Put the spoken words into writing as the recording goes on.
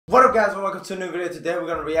What up guys and welcome to a new video. Today we're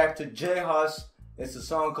gonna react to J Hus. It's a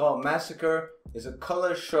song called Massacre. It's a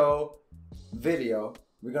color show video.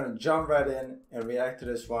 We're gonna jump right in and react to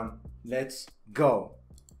this one. Let's go.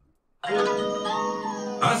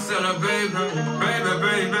 I said a baby, baby,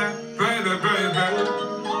 baby, baby, baby.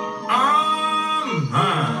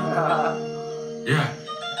 Yeah.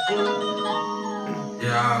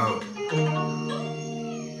 Yeah.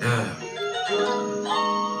 Yeah.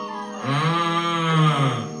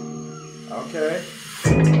 Okay.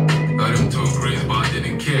 Got him talk crazy, but I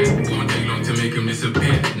didn't care. Won't take long to make him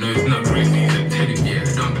disappear. No, it's not crazy, he's a teddy bear.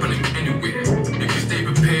 Don't put him anywhere. If you stay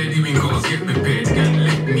prepared, you ain't gotta get prepared. Can't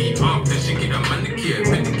lick me up, then she get a manicure,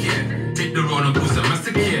 pedicure. Hit the road and boost a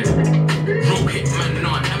massacre. Rope hit man,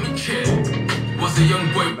 not amateur. Was a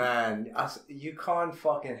young boy. Man, you can't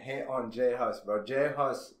fucking hate on J Hus, bro. J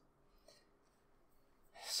Hus,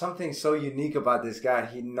 something so unique about this guy.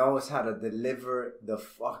 He knows how to deliver the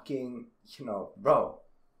fucking, bro.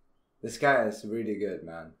 This guy is really good,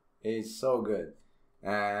 man. He's so good.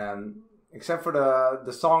 And except for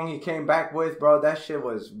the song he came back with, bro, that shit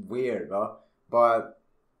was weird, bro. But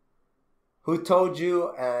Who Told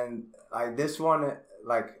You, and like this one,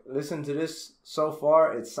 like listen to this so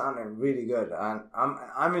far, it's sounding really good, and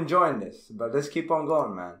I'm enjoying this. But let's keep on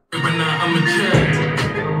going, man.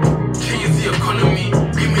 Change the economy,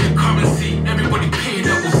 give me the currency. Everybody paying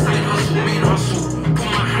that will side hustle, main hustle. Put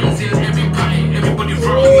my hands in every pie. Everybody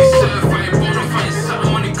roll me certified, bonafide,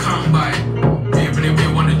 something money can't buy. Even if they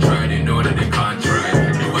wanna try, they know that they can't try.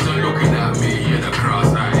 You wasn't looking at me, you're the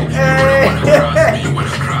cross-eyed. You wanna cross me, you wanna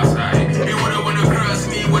cross-eyed. You wanna cross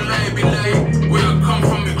me, will I be like? Where I come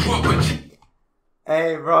from, we grew up with.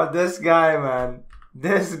 Hey, bro, this guy, man.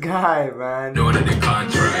 This guy, man. Know that they can't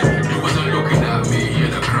try. You wasn't looking at me, you're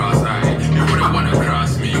the cross-eyed. You wouldn't wanna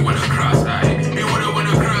cross me, you wanna cross-eyed. You wouldn't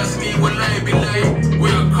wanna cross me, will I be like?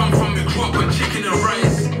 Where I come from, we grew up with chicken and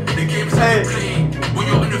rice. The games that we play. When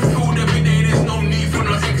you're in the field every day, there's no need for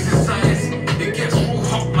no exercise. It gets real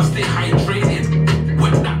hot, must stay hydrated.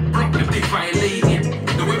 With that block if they violate it.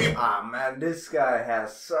 The way we man, this guy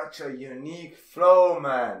has such a unique flow,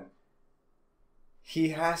 man. He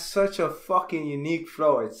has such a fucking unique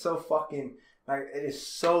flow. It's so fucking, like, it is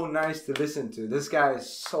so nice to listen to. This guy is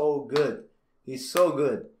so good. He's so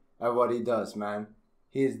good at what he does, man.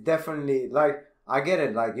 He is definitely, like, I get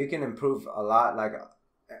it. Like, you can improve a lot. Like,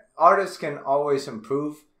 artists can always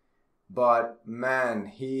improve. But, man,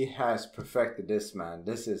 he has perfected this, man.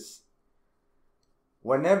 This is,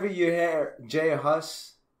 whenever you hear J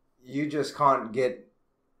Hus, you just can't get,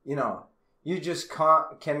 you just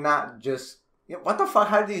cannot just, what the fuck?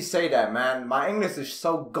 How do you say that, man? My English is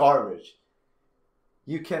so garbage.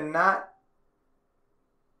 You cannot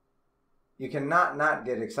not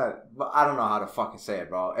get excited. But I don't know how to fucking say it,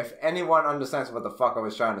 bro. If anyone understands what the fuck I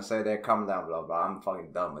was trying to say there, comment down below, bro. I'm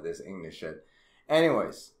fucking done with this English shit.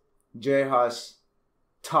 Anyways, J Hus,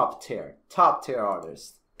 top tier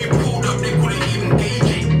artist. pulled up, they couldn't even gauge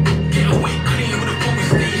it. Get away clean with a fucking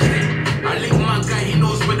stage lit. I link my guy, he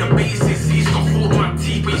knows where the base is. He used to hold my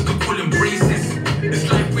teeth, but used to call him braces. This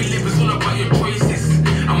life we live is all about your choices.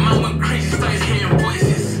 A man went crazy, started hearing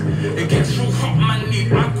voices. It gets so hot, man,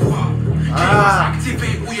 need aqua.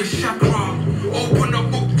 Activate all your chakra. Open the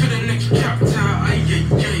book to the next chapter.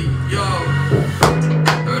 Yo.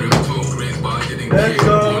 Heard him talk crazy, but I didn't care.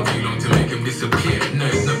 Won't take long to make him disappear. No,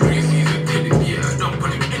 it's not crazy, he's a teddy bear. Don't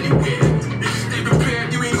put him anywhere. If you stay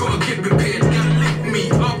prepared, you ain't gotta get prepared. You lick me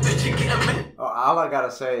up, then you get a minute. All I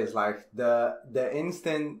gotta say is, like, the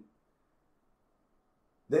instant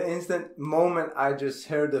moment I just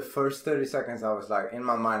heard the first 30 seconds, I was like, in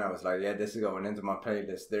my mind, I was like, yeah, this is going into my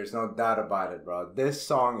playlist. There's no doubt about it, bro. This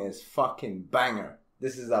song is fucking banger.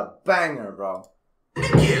 This is a banger, bro.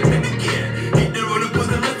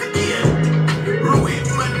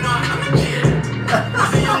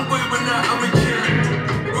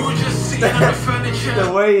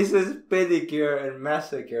 The way he says pedicure and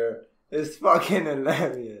massacre is fucking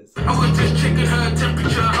hilarious. I was just checking her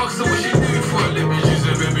temperature. Asked her what she do for a living. She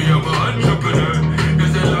said, baby, I'm an entrepreneur.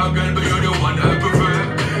 There's a lot of girl, but you're the one I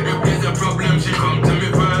prefer. If there's a problem, she come to me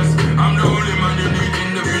first. I'm the only man you need in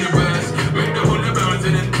the universe. Make the whole bounce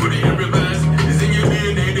and then put it in reverse. It's in your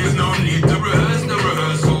DNA, there's no need to rehearse, no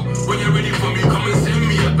rehearsal. When you're ready for me, come and send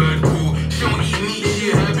me a bird cool. She don't eat meat,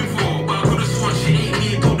 she had before. But I could've sworn she ain't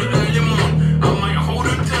me till the early morn. I might hold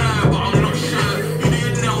her tight, but I'm not sure. You do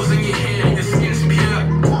your nails and your hair, your skin's pure.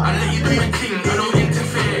 I let you do your thing, I don't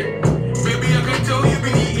interfere. Baby, I can tell you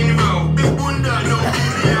been eating well. Big bunda, no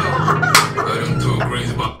video. Let them talk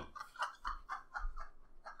crazy about.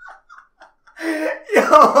 Yo,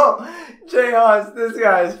 J Hus, this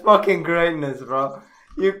guy is fucking greatness, bro.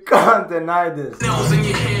 You can't deny this. Nails in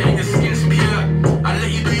your hair, your skin's pure. I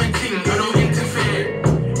let you do your thing, I don't interfere.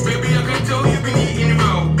 Baby, I can tell you've been eating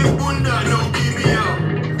well. Big bunda, no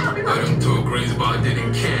BBL. I don't talk crazy, but I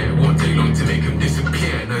didn't care. Won't take long to make him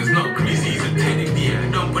disappear. No, it's not greasy, he's a teddy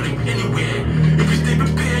bear. Don't put him anywhere. If you stay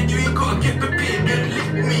prepared, you ain't gotta get prepared. Then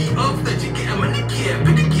lick me up, that you get a manicure,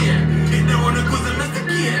 pedicure. Hit the one that goes a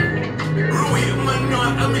massacre. Roy, man, no,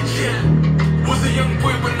 I'm a chair. Was a young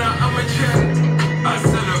boy, but now I'm a chair. I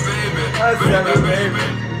said a baby,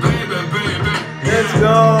 baby. Let's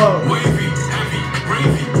go. Wavy, heavy,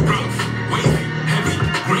 gravy, growth. Wavy, heavy,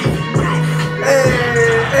 gravy, growth. Hey.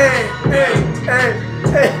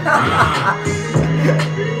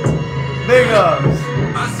 Big ups.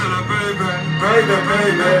 I said a baby.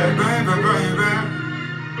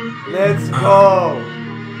 Let's go.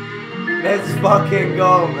 Let's fucking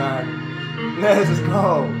go, man. Let's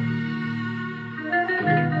go.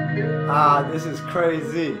 This is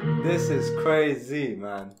crazy. This is crazy,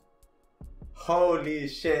 man. Holy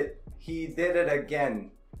shit. He did it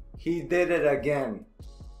again. He did it again.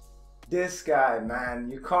 This guy, man.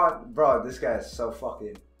 You can't... Bro, this guy is so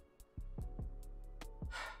fucking...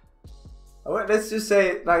 Let's just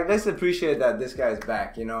say, like, let's appreciate that this guy's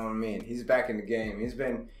back. You know what I mean? He's back in the game.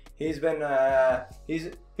 He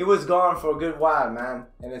was gone for a good while, man.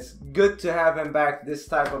 And it's good to have him back. This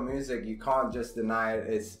type of music, you can't just deny it.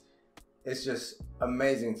 It's just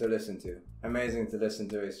amazing to listen to. Amazing to listen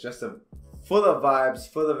to. It's just full of vibes,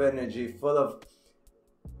 full of energy, full of...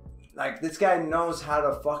 Like, this guy knows how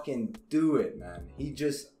to fucking do it, man. He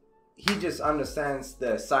just understands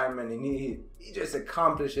the assignment, and he just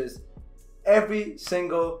accomplishes every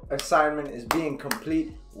single assignment is being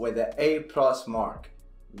complete with an A+ mark.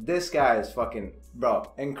 This guy is fucking,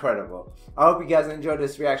 bro, incredible. I hope you guys enjoyed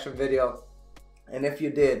this reaction video, and if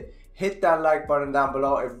you did, hit that like button down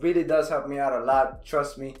below. It really does help me out a lot,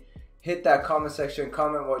 trust me. Hit that comment section,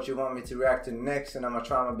 comment what you want me to react to next, and I'm gonna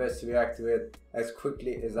try my best to react to it as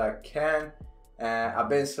quickly as I can. I've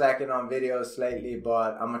been slacking on videos lately,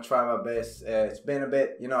 but I'm gonna try my best. It's been a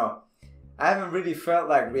bit, you know, I haven't really felt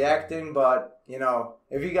like reacting, but you know,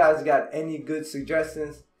 if you guys got any good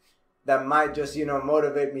suggestions that might just, you know,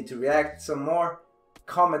 motivate me to react some more,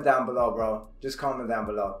 comment down below, bro. Just comment down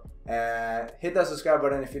below. Hit that subscribe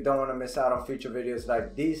button if you don't want to miss out on future videos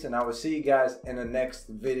like these, and I will see you guys in the next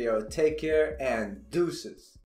video. Take care and deuces.